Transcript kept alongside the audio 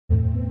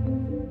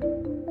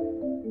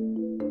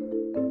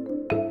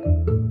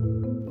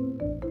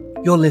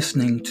You're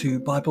listening to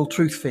Bible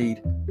Truth Feed,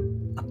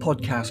 a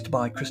podcast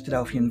by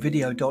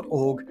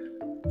Christadelphianvideo.org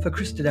for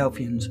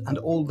Christadelphians and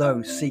all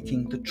those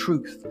seeking the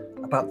truth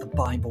about the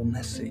Bible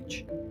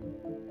message.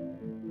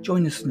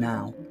 Join us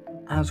now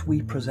as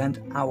we present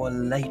our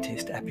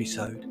latest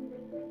episode.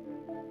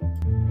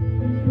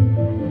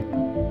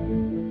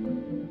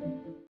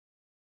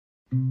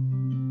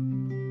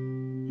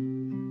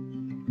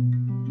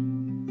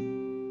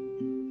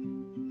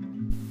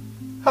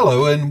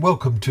 Hello and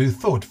welcome to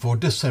Thought for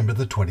December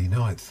the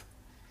 29th.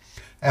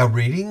 Our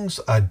readings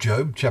are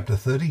Job chapter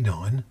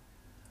 39,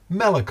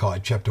 Malachi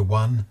chapter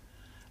 1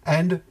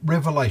 and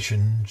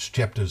Revelations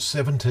chapters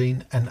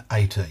 17 and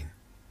 18.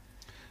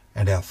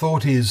 And our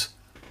thought is,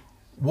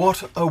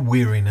 what a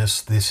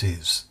weariness this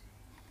is.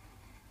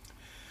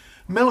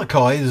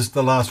 Malachi is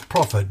the last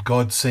prophet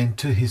God sent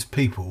to his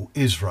people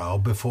Israel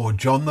before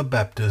John the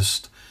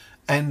Baptist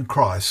and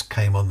Christ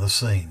came on the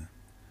scene.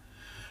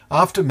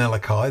 After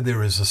Malachi,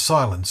 there is a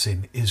silence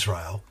in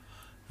Israel.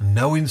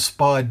 No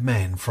inspired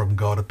man from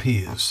God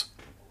appears.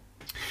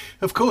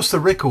 Of course, the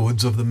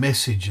records of the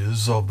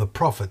messages of the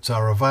prophets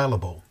are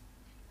available.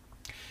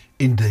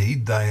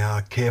 Indeed, they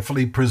are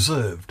carefully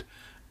preserved,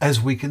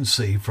 as we can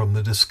see from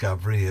the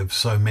discovery of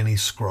so many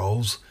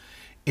scrolls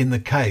in the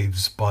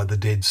caves by the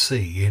Dead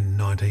Sea in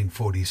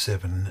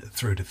 1947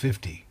 through to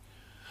 50.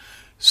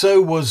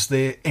 So was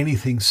there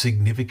anything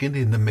significant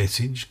in the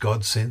message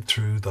God sent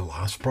through the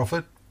last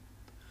prophet?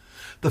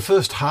 The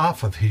first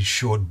half of his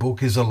short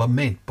book is a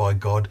lament by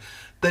God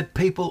that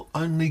people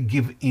only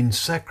give in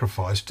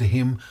sacrifice to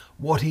him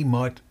what he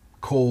might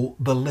call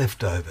the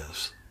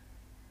leftovers.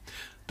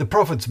 The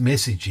prophet's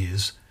message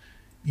is,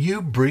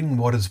 you bring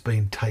what has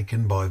been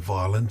taken by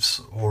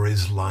violence or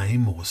is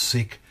lame or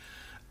sick,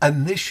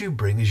 and this you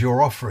bring as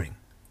your offering.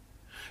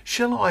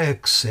 Shall I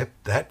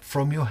accept that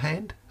from your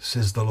hand,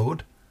 says the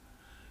Lord?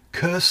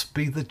 Cursed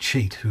be the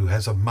cheat who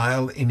has a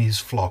male in his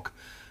flock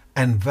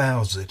and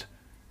vows it,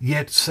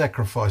 yet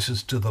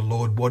sacrifices to the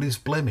Lord what is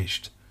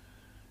blemished.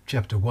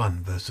 Chapter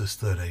 1, verses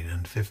 13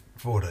 and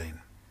 14.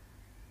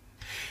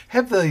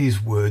 Have these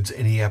words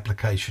any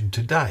application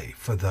today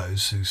for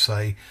those who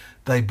say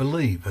they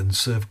believe and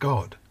serve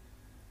God?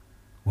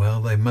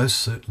 Well, they most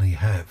certainly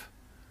have.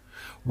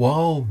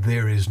 While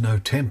there is no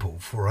temple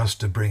for us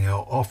to bring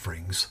our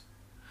offerings,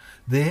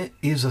 there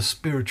is a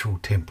spiritual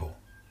temple.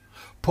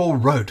 Paul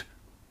wrote,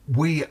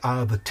 we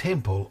are the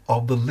temple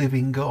of the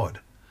living God.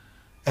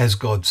 As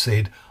God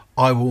said,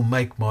 I will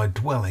make my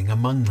dwelling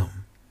among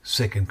them.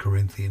 2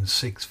 Corinthians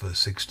 6 verse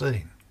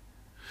 16.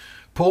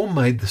 Paul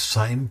made the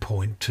same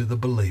point to the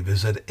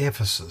believers at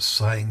Ephesus,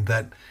 saying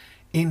that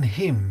in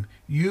him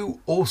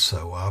you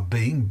also are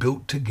being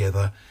built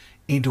together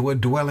into a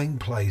dwelling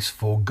place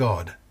for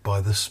God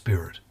by the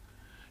Spirit.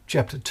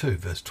 Chapter 2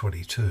 verse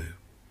 22.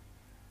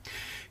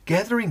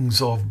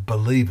 Gatherings of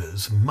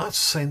believers must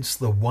sense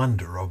the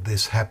wonder of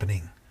this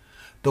happening,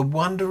 the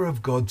wonder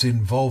of God's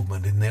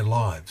involvement in their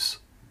lives.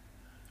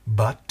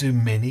 But do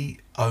many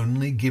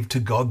only give to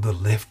God the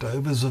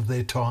leftovers of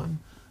their time,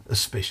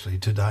 especially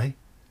today?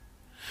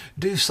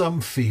 Do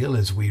some feel,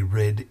 as we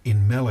read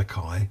in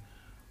Malachi,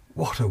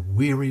 what a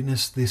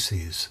weariness this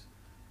is,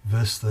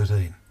 verse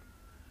 13,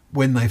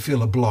 when they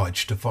feel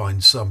obliged to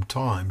find some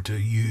time to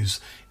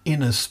use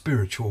in a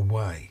spiritual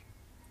way?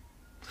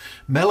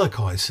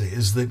 Malachi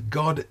says that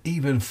God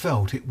even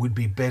felt it would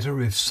be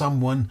better if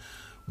someone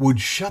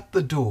would shut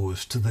the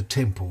doors to the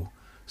temple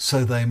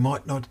so they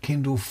might not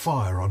kindle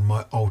fire on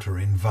my altar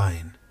in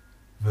vain.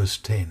 Verse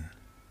 10.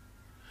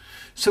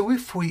 So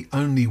if we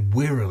only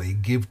wearily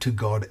give to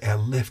God our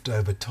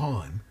leftover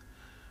time,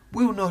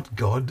 will not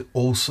God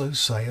also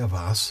say of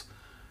us,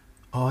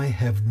 I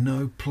have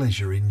no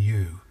pleasure in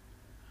you.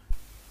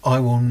 I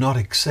will not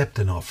accept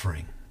an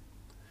offering.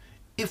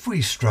 If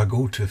we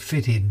struggle to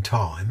fit in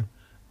time,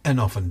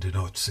 and often do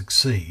not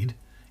succeed,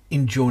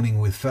 in joining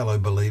with fellow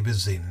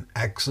believers in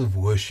acts of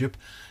worship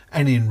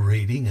and in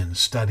reading and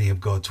study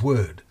of God's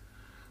Word,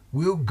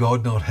 will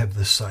God not have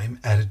the same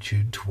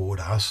attitude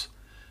toward us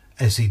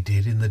as he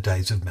did in the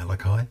days of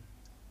Malachi?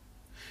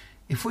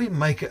 If we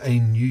make a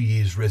New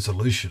Year's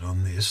resolution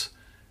on this,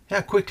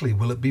 how quickly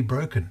will it be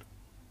broken?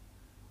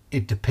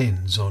 It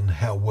depends on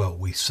how well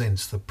we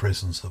sense the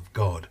presence of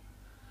God.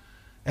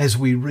 As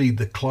we read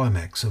the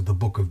climax of the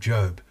book of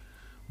Job,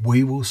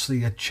 we will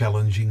see a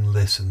challenging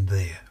lesson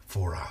there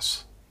for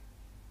us.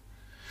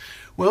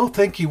 Well,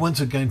 thank you once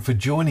again for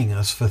joining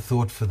us for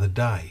Thought for the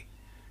Day,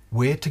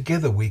 where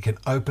together we can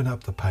open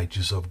up the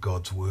pages of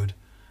God's Word,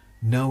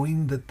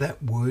 knowing that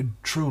that Word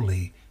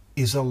truly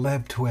is a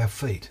lamp to our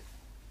feet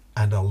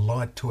and a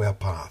light to our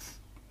path.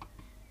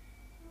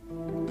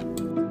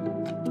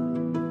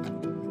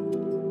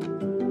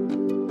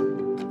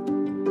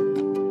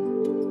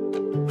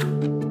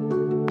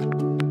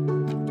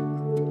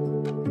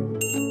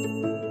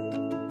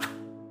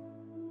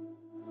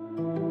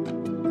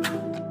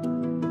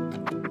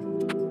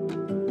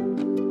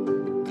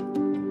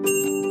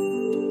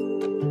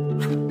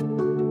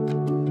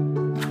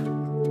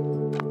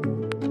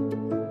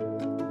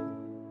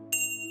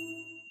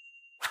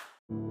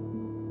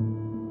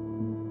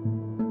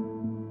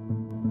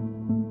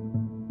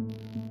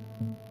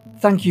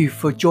 Thank you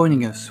for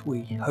joining us.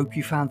 We hope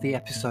you found the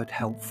episode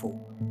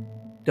helpful.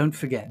 Don't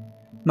forget,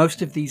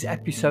 most of these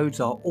episodes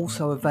are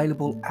also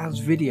available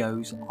as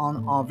videos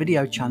on our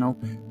video channel,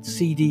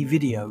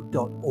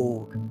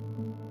 cdvideo.org.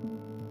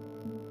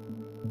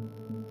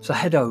 So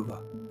head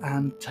over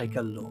and take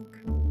a look.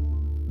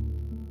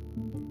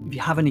 If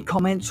you have any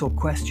comments or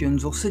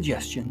questions or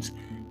suggestions,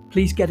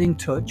 please get in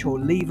touch or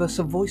leave us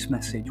a voice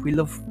message. We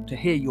love to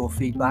hear your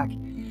feedback.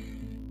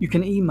 You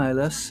can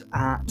email us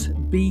at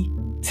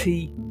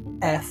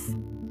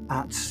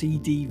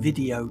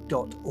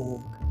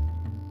btf@cdvideo.org.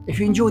 If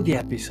you enjoyed the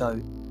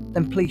episode,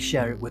 then please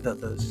share it with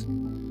others.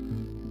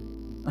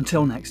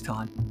 Until next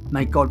time,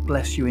 may God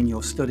bless you in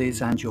your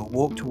studies and your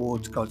walk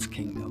towards God's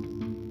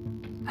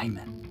kingdom.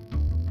 Amen.